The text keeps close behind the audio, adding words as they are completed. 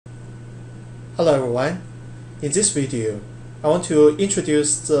Hello everyone. In this video, I want to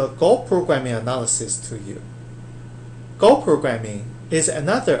introduce the goal programming analysis to you. Goal programming is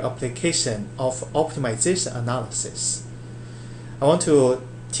another application of optimization analysis. I want to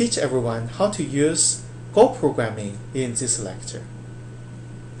teach everyone how to use goal programming in this lecture.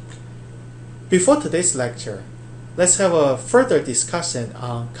 Before today's lecture, let's have a further discussion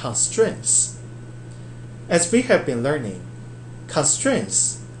on constraints. As we have been learning,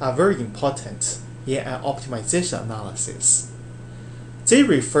 constraints are very important in an optimization analysis. They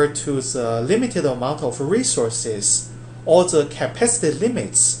refer to the limited amount of resources or the capacity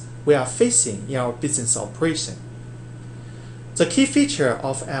limits we are facing in our business operation. The key feature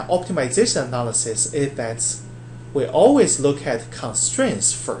of an optimization analysis is that we always look at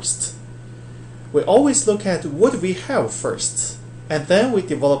constraints first. We always look at what we have first, and then we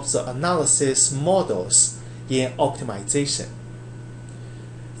develop the analysis models in optimization.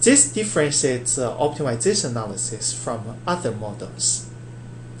 This differentiates optimization analysis from other models.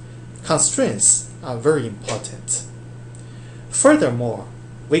 Constraints are very important. Furthermore,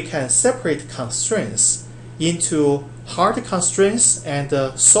 we can separate constraints into hard constraints and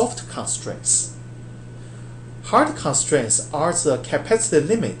soft constraints. Hard constraints are the capacity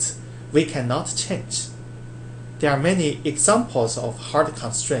limit we cannot change. There are many examples of hard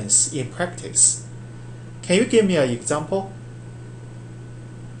constraints in practice. Can you give me an example?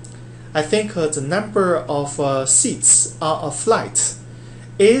 I think the number of seats on a flight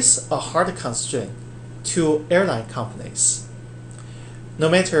is a hard constraint to airline companies. No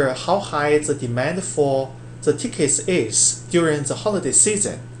matter how high the demand for the tickets is during the holiday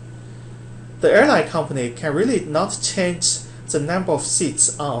season, the airline company can really not change the number of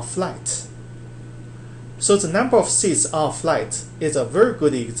seats on a flight. So the number of seats on a flight is a very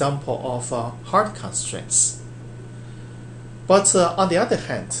good example of hard constraints. But on the other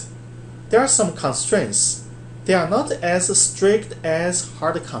hand, there are some constraints. They are not as strict as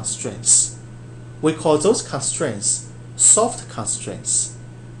hard constraints. We call those constraints soft constraints.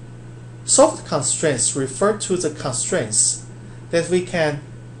 Soft constraints refer to the constraints that we can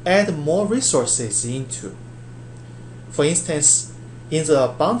add more resources into. For instance, in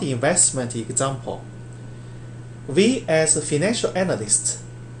the bond investment example, we as a financial analyst,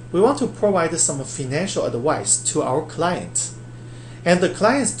 we want to provide some financial advice to our client. And the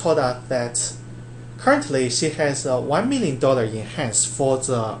client told us that currently she has $1 million in hands for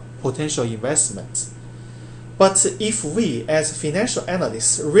the potential investment. But if we as financial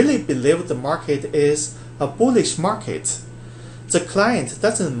analysts really believe the market is a bullish market, the client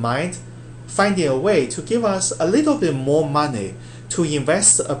doesn't mind finding a way to give us a little bit more money to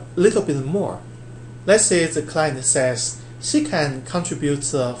invest a little bit more. Let's say the client says she can contribute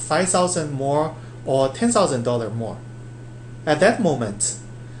 $5,000 more or $10,000 more. At that moment,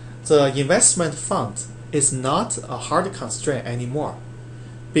 the investment fund is not a hard constraint anymore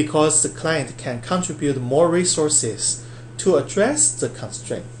because the client can contribute more resources to address the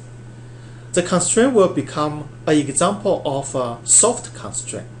constraint. The constraint will become an example of a soft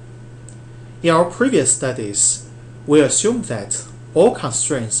constraint. In our previous studies, we assumed that all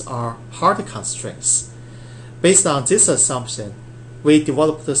constraints are hard constraints. Based on this assumption, we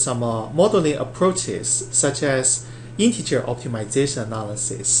developed some modeling approaches such as integer optimization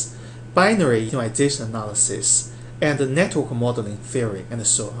analysis, binary optimization analysis, and network modeling theory, and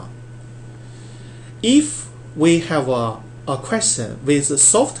so on. If we have a question with a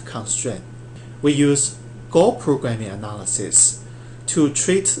soft constraint, we use goal programming analysis to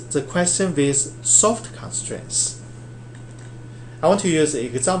treat the question with soft constraints. I want to use an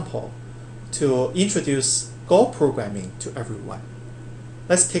example to introduce goal programming to everyone.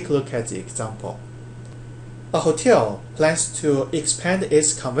 Let's take a look at the example. A hotel plans to expand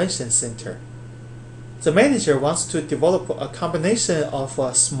its convention center. The manager wants to develop a combination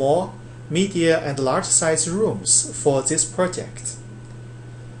of small, medium, and large-size rooms for this project.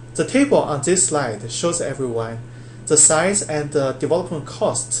 The table on this slide shows everyone the size and the development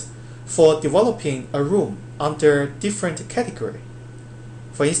cost for developing a room under different category.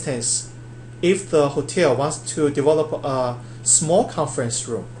 For instance, if the hotel wants to develop a small conference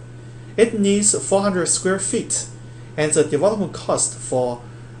room, it needs 400 square feet, and the development cost for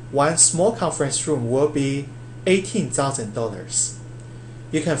one small conference room will be $18,000.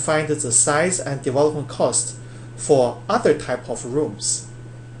 You can find the size and development cost for other type of rooms.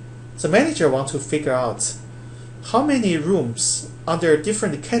 The manager wants to figure out how many rooms under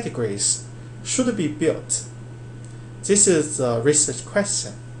different categories should be built. This is a research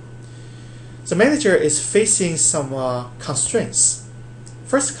question. The manager is facing some constraints.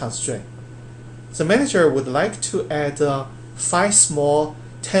 First constraint, the manager would like to add 5 small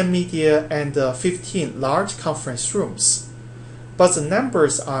 10 media, and 15 large conference rooms. But the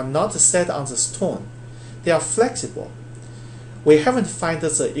numbers are not set on the stone. They are flexible. We haven't found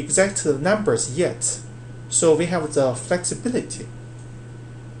the exact numbers yet, so we have the flexibility.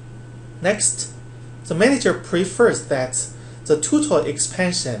 Next, the manager prefers that the total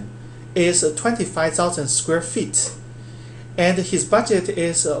expansion is 25,000 square feet, and his budget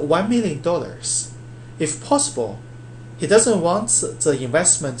is $1 million. If possible, he doesn't want the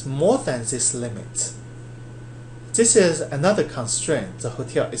investment more than this limit. This is another constraint the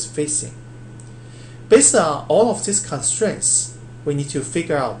hotel is facing. Based on all of these constraints, we need to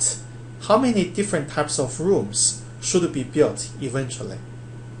figure out how many different types of rooms should be built eventually.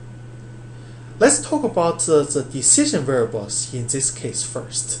 Let's talk about the decision variables in this case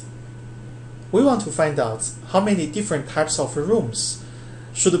first. We want to find out how many different types of rooms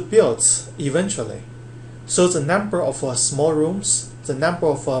should be built eventually. So the number of small rooms, the number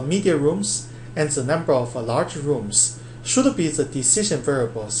of medium rooms, and the number of large rooms should be the decision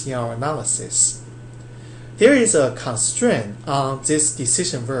variables in our analysis. There is a constraint on these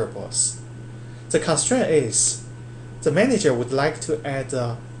decision variables. The constraint is the manager would like to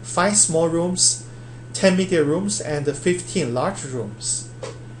add 5 small rooms, 10 medium rooms, and 15 large rooms.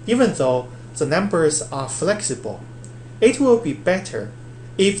 Even though the numbers are flexible, it will be better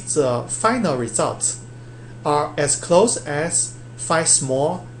if the final results are as close as 5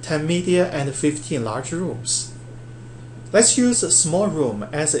 small, 10 medium, and 15 large rooms. Let's use a small room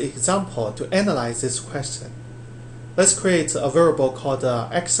as an example to analyze this question. Let's create a variable called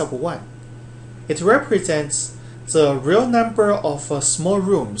x sub 1. It represents the real number of small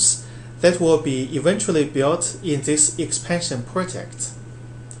rooms that will be eventually built in this expansion project.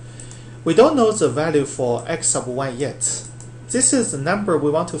 We don't know the value for x sub 1 yet. This is the number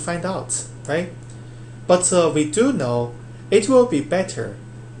we want to find out, right? But we do know it will be better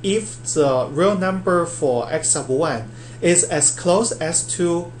if the real number for x sub 1 is as close as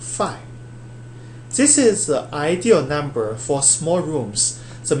to 5. This is the ideal number for small rooms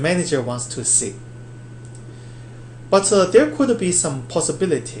the manager wants to see. But there could be some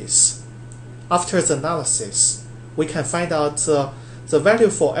possibilities. After the analysis, we can find out the value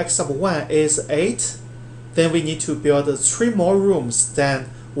for x sub 1 is 8. Then we need to build 3 more rooms than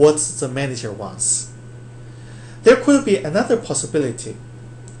what the manager wants. There could be another possibility.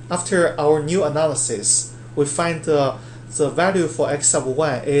 After our new analysis, we find the value for x sub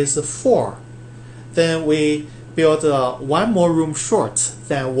 1 is 4. Then we build 1 more room short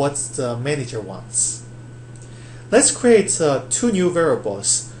than what the manager wants. Let's create 2 new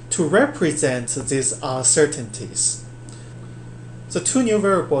variables to represent these uncertainties. The 2 new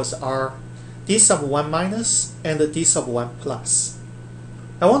variables are d sub 1 minus and d sub 1 plus.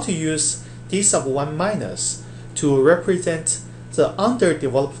 I want to use d sub 1 minus to represent the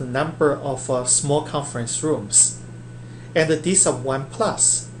underdeveloped number of small conference rooms, and d sub 1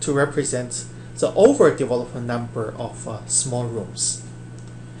 plus to represent the overdeveloped number of small rooms.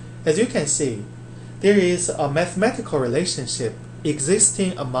 As you can see, there is a mathematical relationship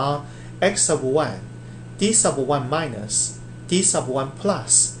existing among x sub 1, d sub 1 minus, d sub 1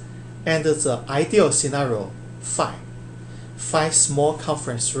 plus, and the ideal scenario 5 small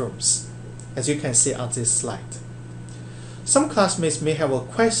conference rooms, as you can see on this slide. Some classmates may have a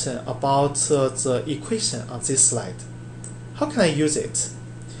question about the equation on this slide. How can I use it?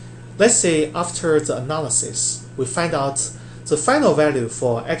 Let's say after the analysis, we find out the final value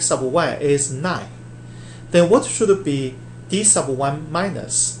for x sub 1 is 9. Then what should be d sub 1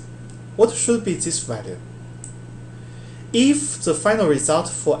 minus? What should be this value? If the final result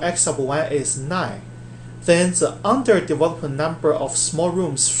for x sub 1 is 9, then the underdeveloped number of small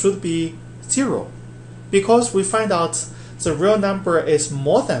rooms should be 0, because we find out the real number is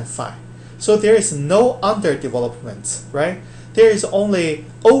more than 5. So there is no underdevelopment, right? There is only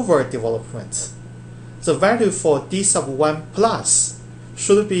overdevelopment. The value for d sub 1 plus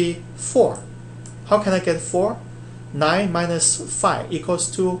should be 4. How can I get 4? 9 minus 5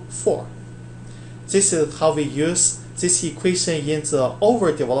 equals to 4. This is how we use this equation in the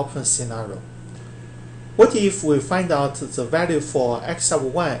overdevelopment scenario. What if we find out the value for x sub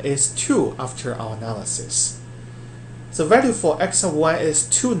 1 is 2 after our analysis? The value for x sub 1 is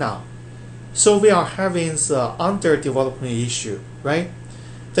 2 now. So we are having the underdevelopment issue, right?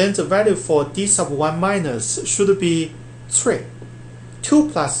 Then the value for d sub 1 minus should be 3. 2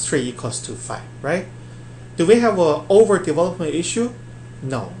 plus 3 equals to 5, right? Do we have an overdevelopment issue?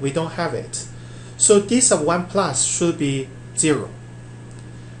 No, we don't have it. So d sub 1 plus should be 0.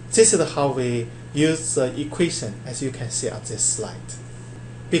 This is how we use the equation, as you can see on this slide.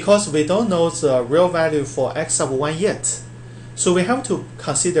 Because we don't know the real value for x sub 1 yet, So we have to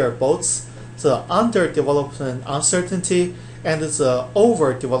consider both the underdevelopment uncertainty and the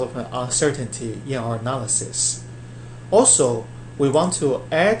overdevelopment uncertainty in our analysis. Also, we want to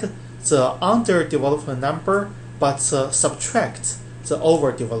add the underdevelopment number but subtract the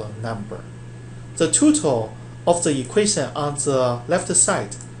overdeveloped number. The total of the equation on the left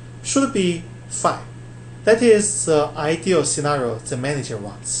side should be 5. That is the ideal scenario the manager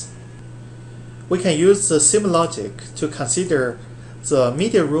wants. We can use the same logic to consider the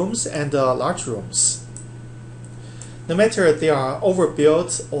medium rooms and the large rooms. No matter they are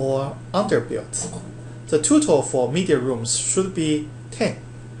overbuilt or underbuilt, the total for medium rooms should be 10.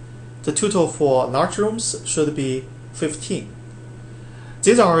 The total for large rooms should be 15.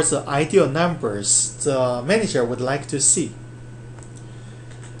 These are the ideal numbers the manager would like to see.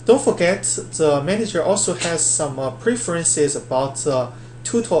 Don't forget, the manager also has some preferences about the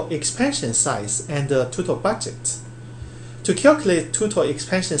total expansion size and the total budget. To calculate total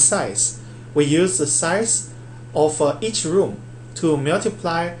expansion size, we use the size of each room to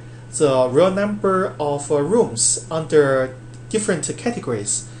multiply the real number of rooms under different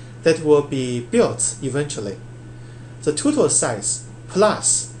categories that will be built eventually. The total size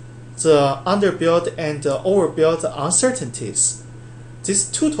plus the underbuilt and overbuilt uncertainties.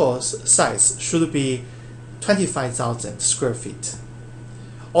 This total size should be 25,000 square feet.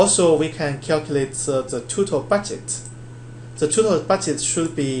 Also, we can calculate the total budget. The total budget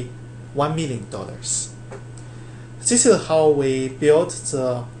should be $1 million. This is how we build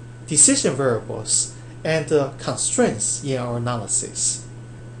the decision variables and constraints in our analysis.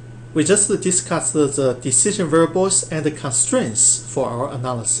 We just discussed the decision variables and the constraints for our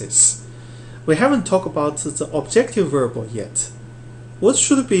analysis. We haven't talked about the objective variable yet. What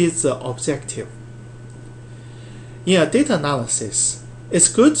should be the objective? In a data analysis, it's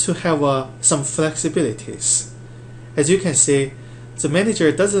good to have some flexibilities. As you can see, the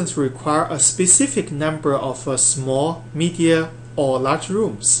manager doesn't require a specific number of small, medium, or large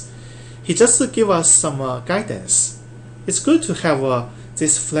rooms. He just gives us some guidance. It's good to have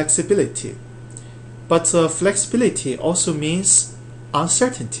this flexibility. But flexibility also means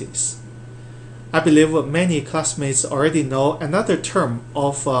uncertainties. I believe many classmates already know another term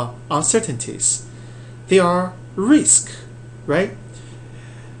of uncertainties. They are risk, right?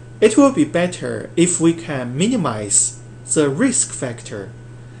 It will be better if we can minimize the risk factor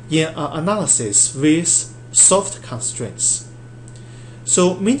in an analysis with soft constraints.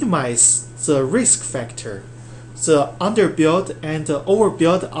 So minimize the risk factor. The underbuilt and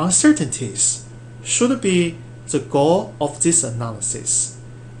overbuilt uncertainties should be the goal of this analysis,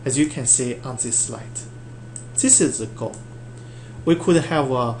 as you can see on this slide. This is the goal. We could have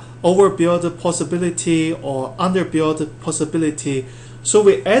an overbuilt possibility or underbuilt possibility, so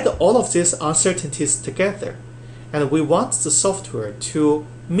we add all of these uncertainties together, and we want the software to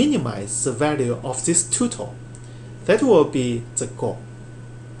minimize the value of this total. That will be the goal.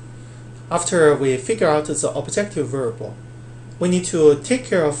 After we figure out the objective variable, we need to take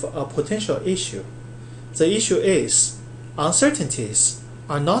care of a potential issue. The issue is uncertainties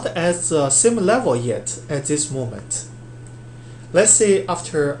are not at the same level yet at this moment. Let's say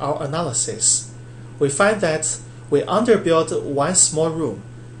after our analysis, we find that we underbuilt one small room,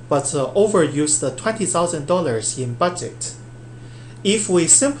 but overused $20,000 in budget. If we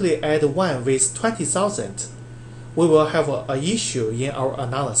simply add 1 with 20,000, we will have an issue in our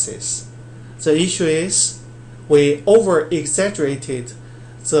analysis. The issue is we over-exaggerated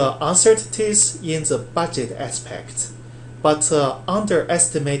the uncertainties in the budget aspect, but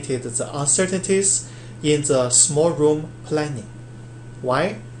underestimated the uncertainties in the small room planning.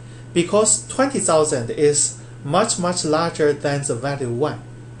 Why? Because 20,000 is much larger than the value 1.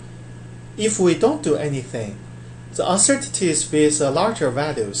 If we don't do anything, the uncertainties with larger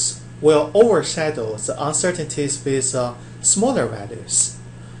values will overshadow the uncertainties with smaller values.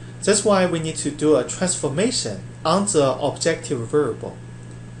 That's why we need to do a transformation on the objective variable.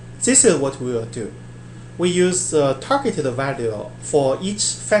 This is what we will do. We use the targeted value for each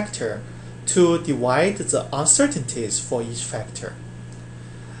factor to divide the uncertainties for each factor.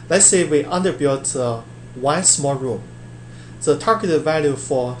 Let's say we underbuilt one small room. The targeted value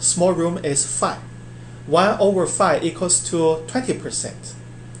for small room is 5. 1 over 5 equals to 20%.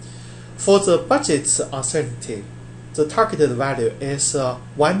 For the budget uncertainty, the targeted value is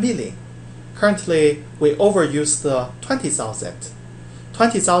 1 million. Currently, we overused 20,000.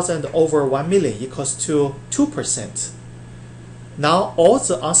 20,000 over 1 million equals to 2%. Now all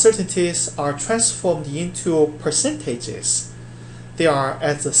the uncertainties are transformed into percentages. They are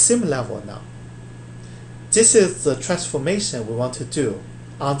at the same level now. This is the transformation we want to do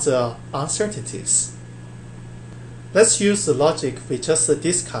on the uncertainties. Let's use the logic we just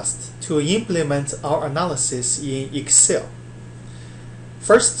discussed to implement our analysis in Excel.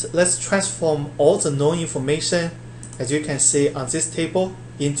 First, let's transform all the known information, as you can see on this table,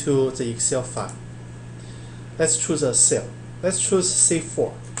 into the Excel file. Let's choose a cell. Let's choose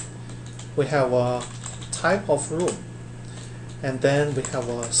C4. We have a type of room, and then we have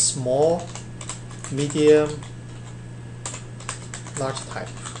a small, medium, large type.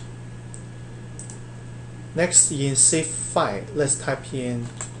 Next, in C5, let's type in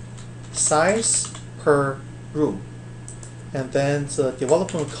size per room, and then the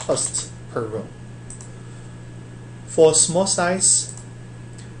development cost per room. For small size,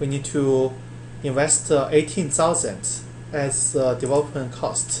 we need to invest 18,000 as the development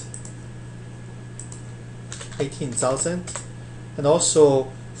cost. 18,000, and also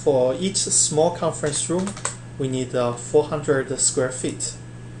for each small conference room, we need 400 square feet.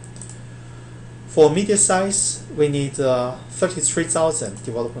 For medium size, we need 33,000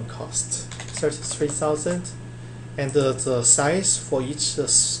 development cost. 33,000, and the size for each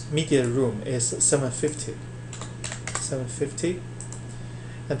medium room is 750. 750,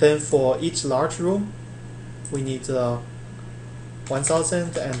 and then for each large room, we need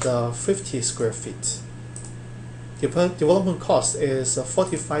 1,050 square feet. Development cost is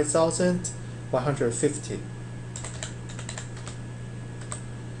 45,150.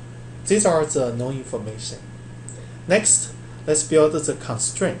 These are the known information. Next, let's build the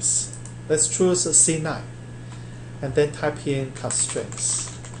constraints. Let's choose C9 and then type in constraints.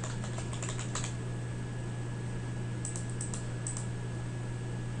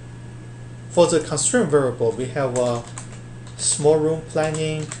 For the constraint variable, we have a small room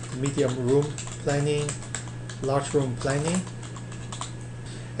planning, medium room planning, large room planning,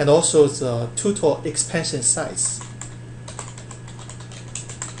 and also the total expansion size.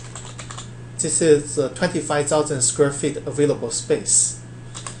 This is 25,000 square feet available space.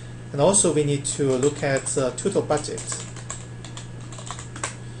 And also we need to look at the total budget.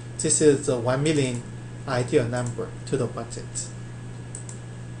 This is the 1 million ideal number, total budget.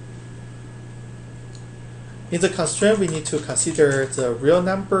 In the constraint, we need to consider the real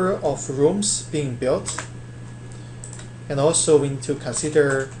number of rooms being built. And also we need to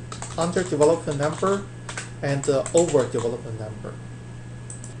consider underdevelopment number and overdevelopment number.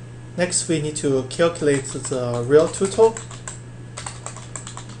 Next, we need to calculate the real total.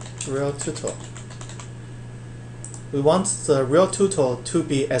 Real total. We want the real total to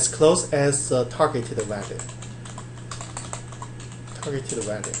be as close as the targeted value. Targeted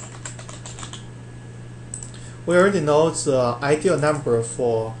value. We already know the ideal number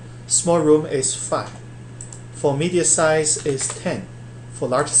for small room is 5. For medium size is 10. For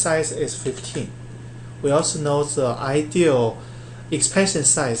large size is 15. We also know the ideal expansion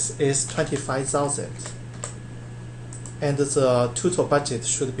size is 25,000, and the total budget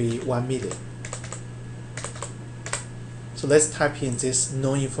should be 1 million. So let's type in this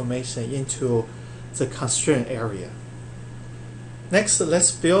known information into the constraint area. Next,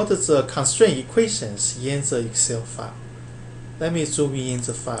 let's build the constraint equations in the Excel file. Let me zoom in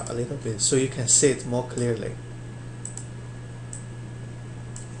the file a little bit so you can see it more clearly.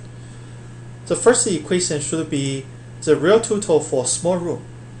 The first equation should be the real total for small room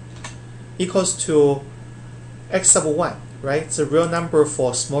equals to x sub 1, right? The real number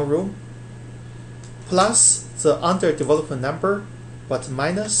for small room plus the underdevelopment number, but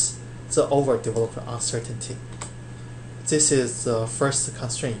minus the overdevelopment uncertainty. This is the first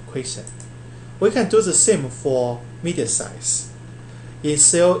constraint equation. We can do the same for medium size. In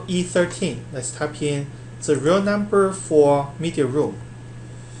cell E13, let's type in the real number for medium room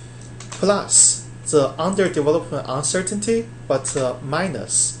plus the underdevelopment uncertainty, but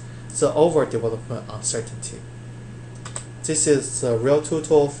minus the overdevelopment uncertainty. This is the real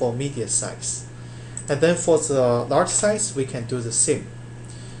total for medium size. And then for the large size, we can do the same.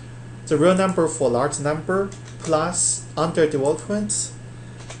 The real number for large number plus underdevelopment,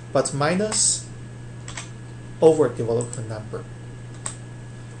 but minus overdevelopment number.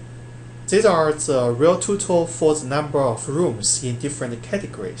 These are the real total for the number of rooms in different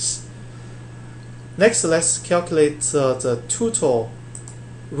categories. Next, let's calculate the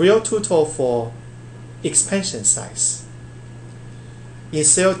real total for expansion size. In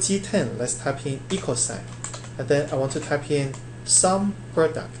cell G10, let's type in equal sign, and then I want to type in sum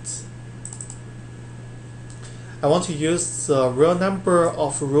product. I want to use the real number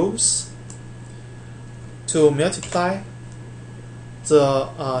of rooms to multiply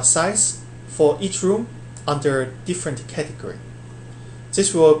the size for each room under different category.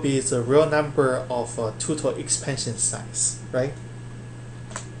 This will be the real number of total expansion size, right?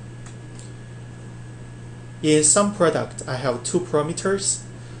 In some product, I have two parameters.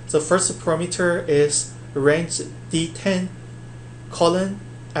 The first parameter is range D10 colon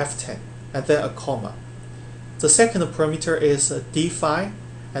F10 and then a comma. The second parameter is D5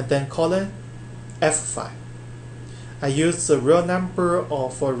 and then colon F5. I use the real number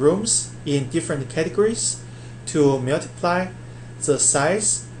of rooms in different categories to multiply the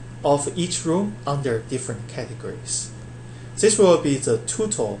size of each room under different categories. This will be the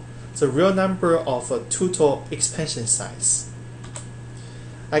total, the real number of total expansion size.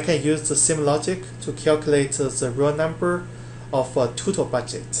 I can use the same logic to calculate the real number of total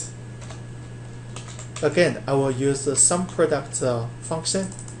budget. Again, I will use the sum product function.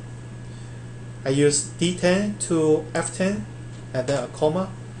 I use D10 to F10 and then a comma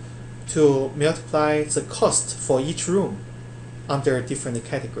to multiply the cost for each room under different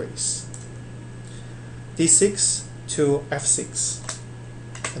categories. D6 to F6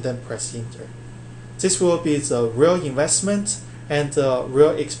 and then press enter. This will be the real investment and the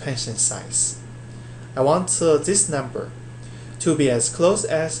real expansion size. I want this number to be as close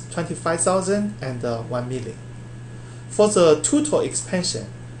as 25,000 and 1 million. For the total expansion,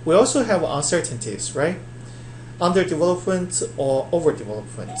 we also have uncertainties, right? Underdevelopment or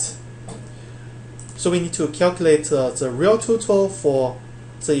overdevelopment. So we need to calculate the real total for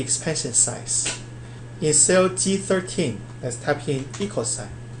the expansion size. In cell G13, let's type in equal sign.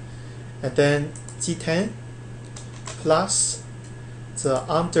 And then G10 plus the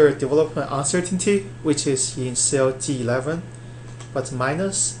underdevelopment uncertainty, which is in cell G11, but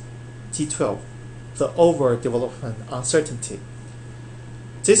minus G12, the overdevelopment uncertainty.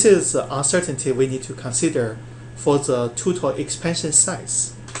 This is the uncertainty we need to consider for the total expansion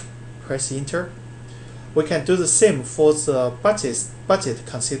size. Press enter. We can do the same for the budget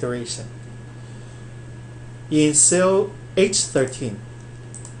consideration. In cell H13,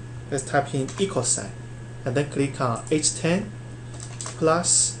 let's type in equal sign and then click on H10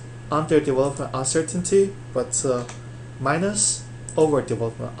 plus underdevelopment uncertainty, but minus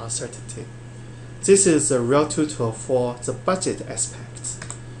overdevelopment uncertainty. This is the real total for the budget aspect.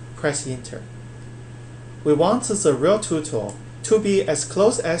 Press enter. We want the real total to be as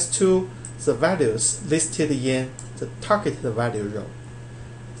close as to the values listed in the targeted value row.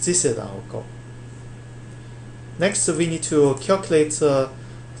 This is our goal. Next, we need to calculate the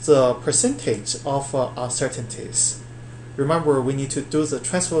percentage of uncertainties. Remember, we need to do the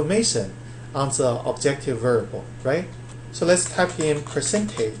transformation on the objective variable, right? So let's type in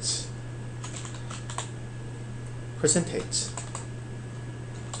percentage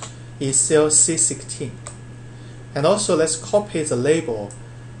in cell C16. And also let's copy the label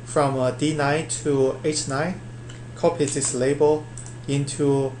from D9 to H9. Copy this label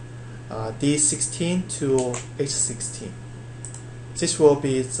into D16 to H16. This will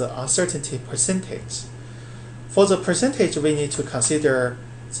be the uncertainty percentage. For the percentage, we need to consider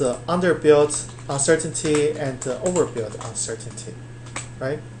the underbuilt uncertainty and the overbuilt uncertainty,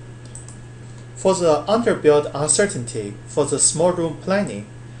 right? For the underbuilt uncertainty for the small room planning,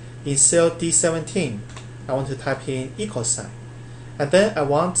 in cell D17, I want to type in equal sign. And then I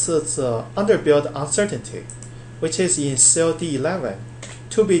want the underbuilt uncertainty, which is in cell D11,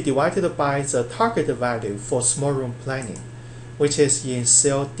 to be divided by the target value for small room planning, which is in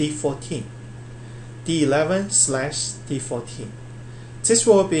cell D14. D11/D14. This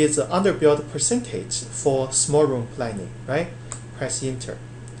will be the underbuilt percentage for small room planning, right? Press enter.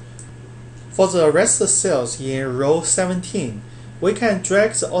 For the rest of the cells in row 17, we can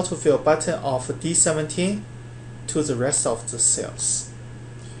drag the autofill button of D17 to the rest of the cells.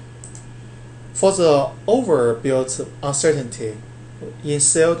 For the overbuilt uncertainty, in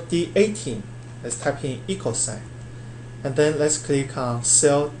cell D18, let's type in equal sign. And then let's click on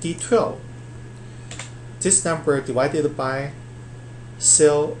cell D12. This number divided by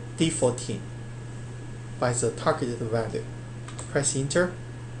cell D14 by the targeted value. Press enter.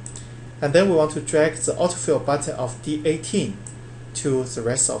 And then we want to drag the autofill button of D18 to the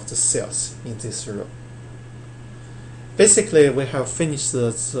rest of the cells in this row. Basically, we have finished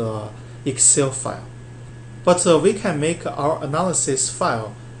the Excel file. But we can make our analysis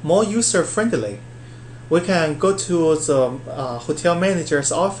file more user-friendly. We can go to the hotel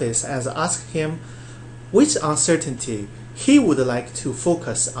manager's office and ask him which uncertainty he would like to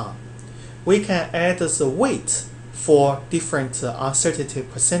focus on. We can add the weight for different uncertainty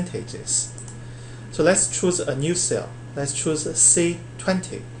percentages. So let's choose a new cell. Let's choose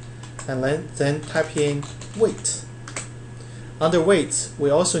C20 and then type in weight. Under weight, we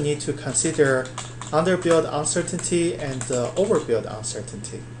also need to consider underbuilt uncertainty and overbuilt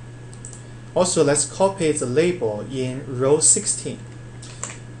uncertainty. Also, let's copy the label in row 16.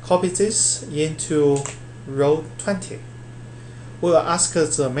 Copy this into row 20. We will ask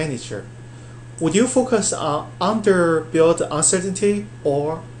the manager, would you focus on underbilled uncertainty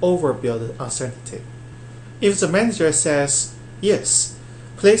or overbilled uncertainty? If the manager says yes,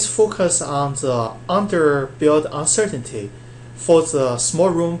 please focus on the underbilled uncertainty for the small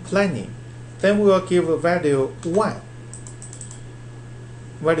room planning, then we will give value 1.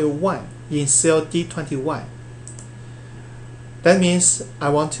 Value 1 in cell D21. That means I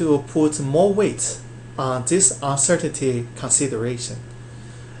want to put more weight on this uncertainty consideration.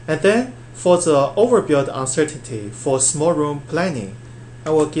 And then for the overbilled uncertainty for small room planning, I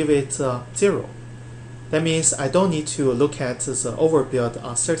will give it 0. That means I don't need to look at the overbilled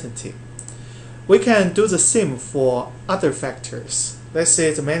uncertainty. We can do the same for other factors. Let's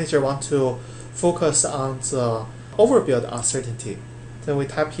say the manager wants to focus on the overbilled uncertainty. Then we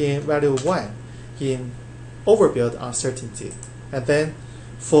type in value 1 in overbilled uncertainty. And then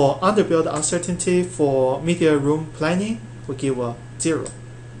for underbilled uncertainty for media room planning, we give a 0.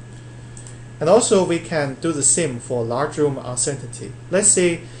 And also we can do the same for large room uncertainty. Let's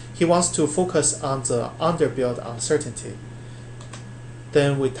say he wants to focus on the underbilled uncertainty.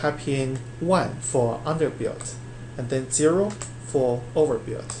 Then we type in 1 for underbilled, and then 0 for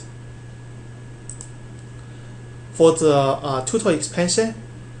overbilled. For the total expansion,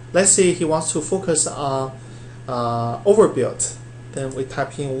 let's say he wants to focus on overbilled. Then we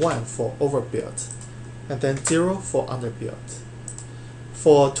type in 1 for overbilled, and then 0 for underbilled.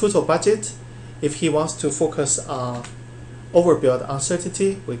 For total budget, if he wants to focus on overbilled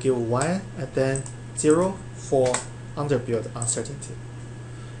uncertainty, we give 1 and then 0 for underbilled uncertainty.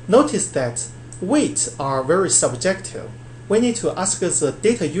 Notice that weights are very subjective. We need to ask the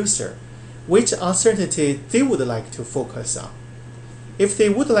data user which uncertainty they would like to focus on. If they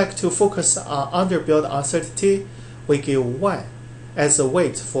would like to focus on underbilled uncertainty, we give 1 as a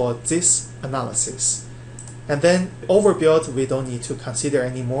weight for this analysis. And then overbilled we don't need to consider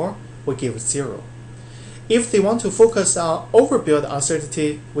anymore, we give 0. If they want to focus on overbilled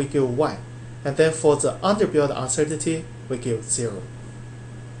uncertainty, we give 1. And then for the underbilled uncertainty, we give 0.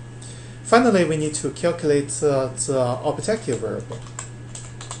 Finally, we need to calculate the objective variable.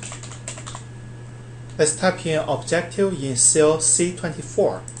 Let's type in objective in cell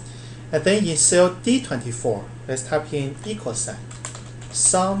C24. And then in cell D24, let's type in equal sign,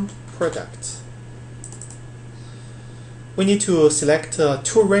 sum product. We need to select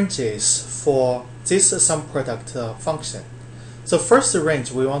 2 ranges for this sum product function. The first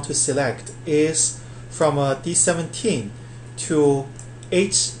range we want to select is from D17 to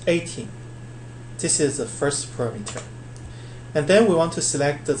H18. This is the first parameter. And then we want to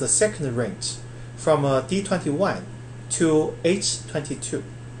select the second range from D21 to H22.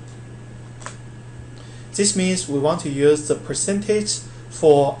 This means we want to use the percentage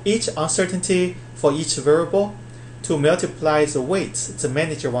for each uncertainty for each variable to multiply the weight the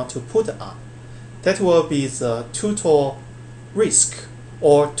manager wants to put on. That will be the total risk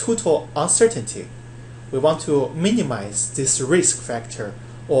or total uncertainty. We want to minimize this risk factor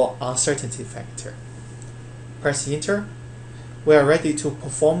or uncertainty factor. Press enter. We are ready to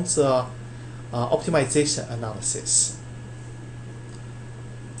perform the optimization analysis.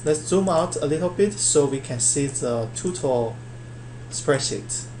 Let's zoom out a little bit so we can see the total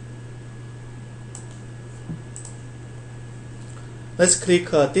spreadsheet. Let's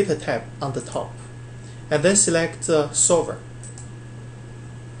click Data tab on the top and then select Solver.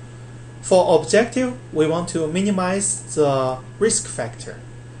 For objective, we want to minimize the risk factor.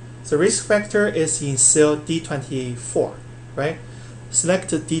 The risk factor is in cell D24, right?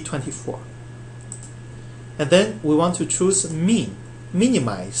 Select D24. And then we want to choose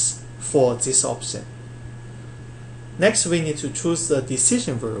minimize for this option. Next, we need to choose the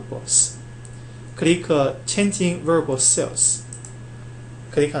decision variables. Click Changing Variable Cells.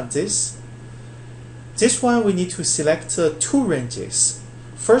 Click on this. This one we need to select 2 ranges.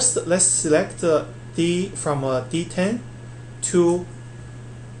 First, let's select D from D10 to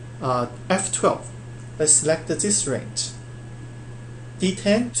F12. Let's select this range,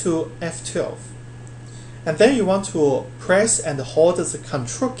 D10 to F12. And then you want to press and hold the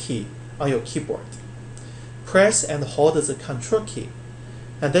Control key on your keyboard. Press and hold the Control key.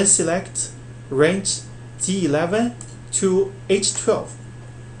 And then select range D11 to H12.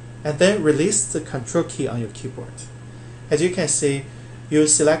 And then release the Control key on your keyboard. As you can see, you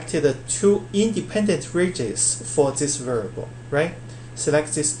selected 2 independent ranges for this variable, right?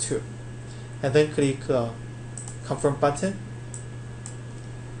 Select these 2. And then click Confirm button.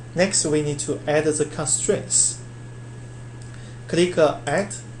 Next, we need to add the constraints. Click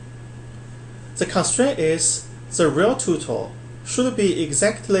Add. The constraint is the real total should be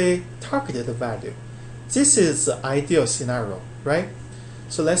exactly targeted value. This is the ideal scenario, right?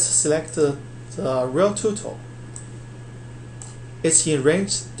 So let's select the real tutor. It's in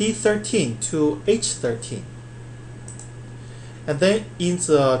range D13 to H13. And then in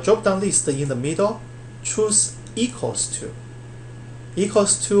the drop-down list in the middle, choose equals to.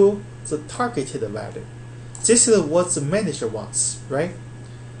 Equals to the targeted value. This is what the manager wants, right?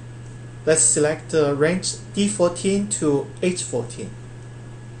 Let's select range D14 to H14.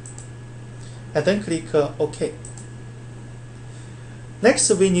 And then click OK. Next,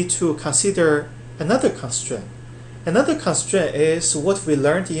 we need to consider another constraint. Another constraint is what we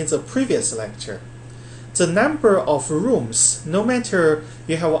learned in the previous lecture. The number of rooms, no matter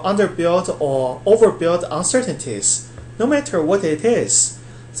you have underbuilt or overbuilt uncertainties, no matter what it is,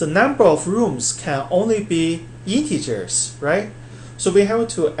 the number of rooms can only be integers, right? So we have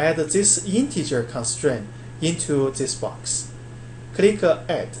to add this integer constraint into this box. Click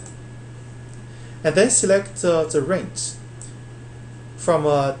Add. And then select the range from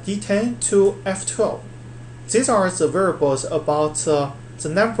D10 to F12. These are the variables about the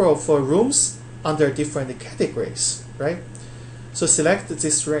number of rooms under different categories, right? So select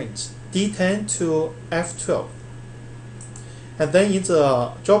this range, D10 to F12. And then in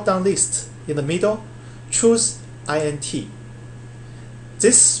the drop-down list in the middle, choose INT.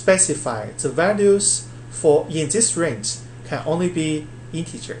 This specifies the values for in this range can only be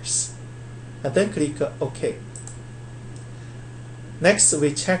integers. And then click OK. Next,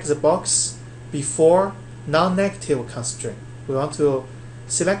 we check the box before non-negative constraint. We want to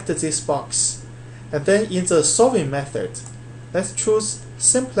select this box. And then in the solving method, let's choose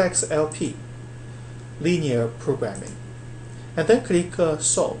simplex LP, linear programming. And then click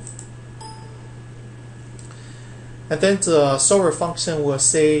Solve. And then the solver function will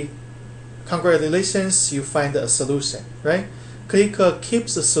say, congratulations, you find a solution, right? Click Keep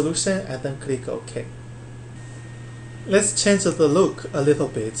the solution and then click OK. Let's change the look a little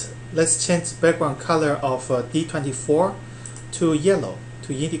bit. Let's change the background color of D24 to yellow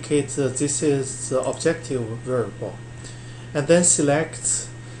to indicate this is the objective variable. And then select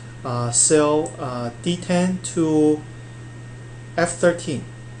cell D10 to F13.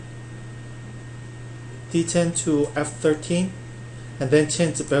 D10 to F13, and then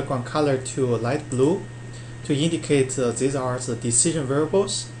change the background color to light blue to indicate these are the decision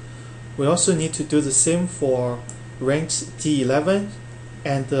variables. We also need to do the same for range D11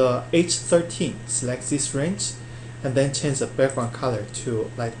 and H13. Select this range and then change the background color to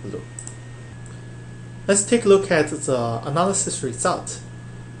light blue. Let's take a look at the analysis result.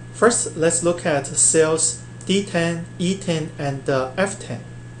 First, let's look at cells D10, E10, and F10.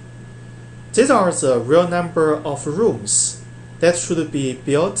 These are the real number of rooms that should be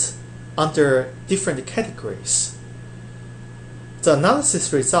built under different categories. The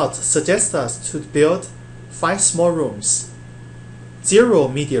analysis result suggests us to build 5 small rooms, 0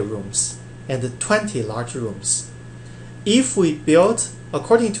 medium rooms, and 20 large rooms. If we build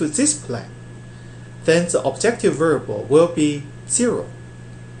according to this plan, then the objective variable will be 0.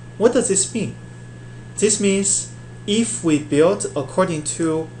 What does this mean? This means if we build according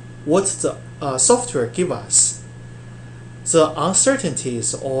to what the software gives us, the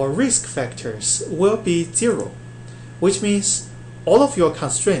uncertainties or risk factors will be 0, which means all of your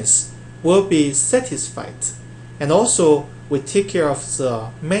constraints will be satisfied, and also we take care of the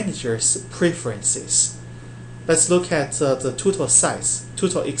manager's preferences. Let's look at the total size,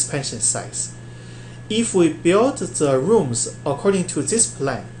 total expansion size. If we build the rooms according to this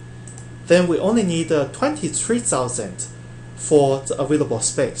plan, then we only need 23,000 for the available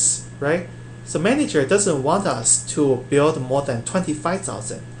space, right? The manager doesn't want us to build more than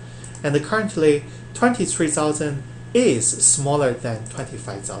 25,000, and currently 23,000 is smaller than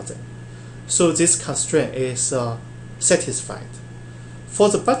 25,000. So this constraint is satisfied. For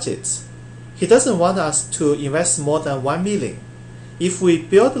the budget, he doesn't want us to invest more than 1 million. If we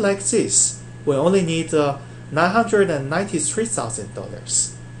build like this, we only need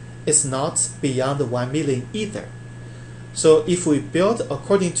 $993,000. It's not beyond 1 million either. So if we build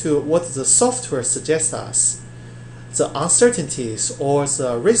according to what the software suggests us, the uncertainties or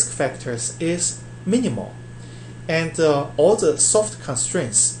the risk factors is minimal, and all the soft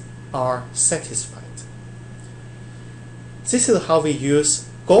constraints are satisfied. This is how we use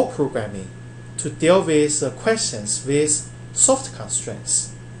Go programming to deal with questions with soft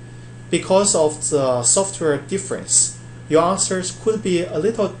constraints. Because of the software difference, your answers could be a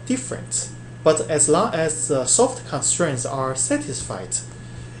little different, but as long as the soft constraints are satisfied,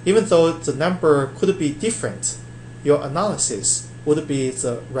 even though the number could be different, your analysis would be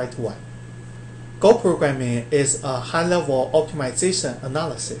the right one. Go programming is a high-level optimization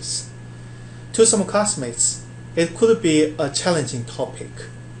analysis. To some classmates, it could be a challenging topic.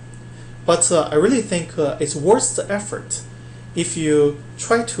 But I really think it's worth the effort if you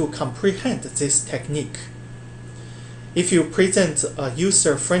try to comprehend this technique. If you present a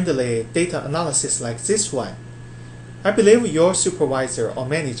user-friendly data analysis like this one, I believe your supervisor or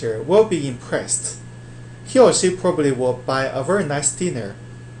manager will be impressed. He or she probably will buy a very nice dinner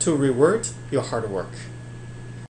to reward your hard work.